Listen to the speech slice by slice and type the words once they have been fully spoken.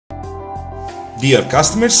Dear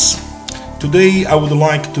customers, today I would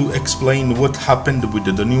like to explain what happened with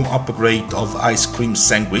the new upgrade of ice cream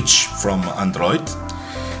sandwich from Android.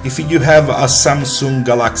 If you have a Samsung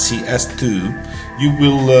Galaxy S2, you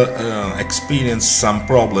will experience some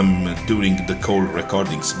problem during the call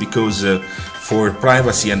recordings because for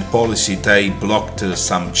privacy and policy they blocked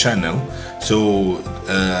some channel, so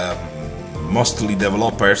mostly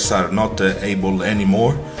developers are not able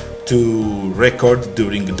anymore to record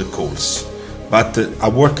during the calls. But a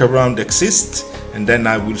workaround exists, and then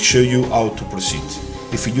I will show you how to proceed.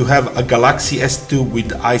 If you have a Galaxy S2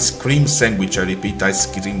 with ice cream sandwich, I repeat, ice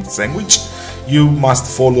cream sandwich, you must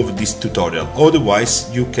follow this tutorial. Otherwise,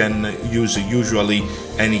 you can use usually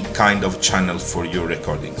any kind of channel for your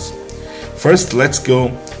recordings. First, let's go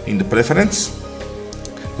in the preference.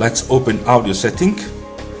 Let's open audio setting,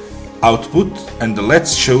 output, and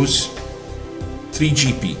let's choose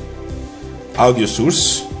 3GP, audio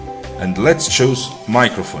source, and let's choose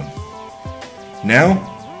microphone. Now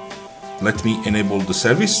let me enable the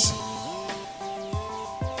service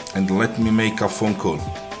and let me make a phone call.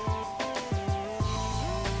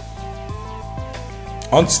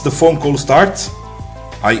 Once the phone call starts,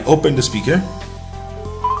 I open the speaker.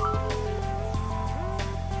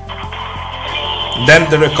 Then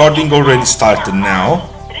the recording already started now.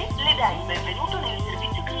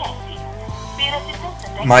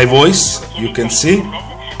 My voice, you can see,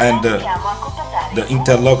 and the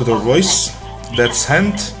interlocutor voice, that's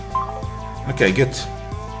hand. Okay, good.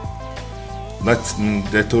 Let's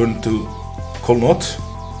return to Call&Note.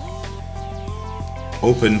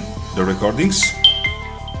 Open the recordings.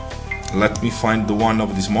 Let me find the one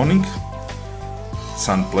of this morning.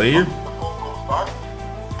 Sound player.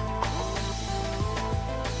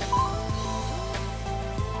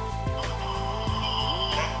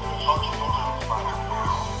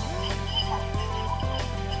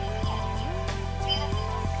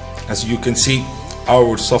 As you can see,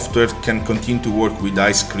 our software can continue to work with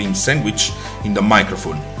ice cream sandwich in the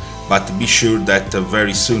microphone, but be sure that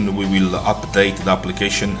very soon we will update the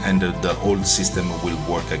application and the old system will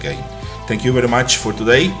work again. Thank you very much for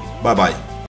today. Bye bye.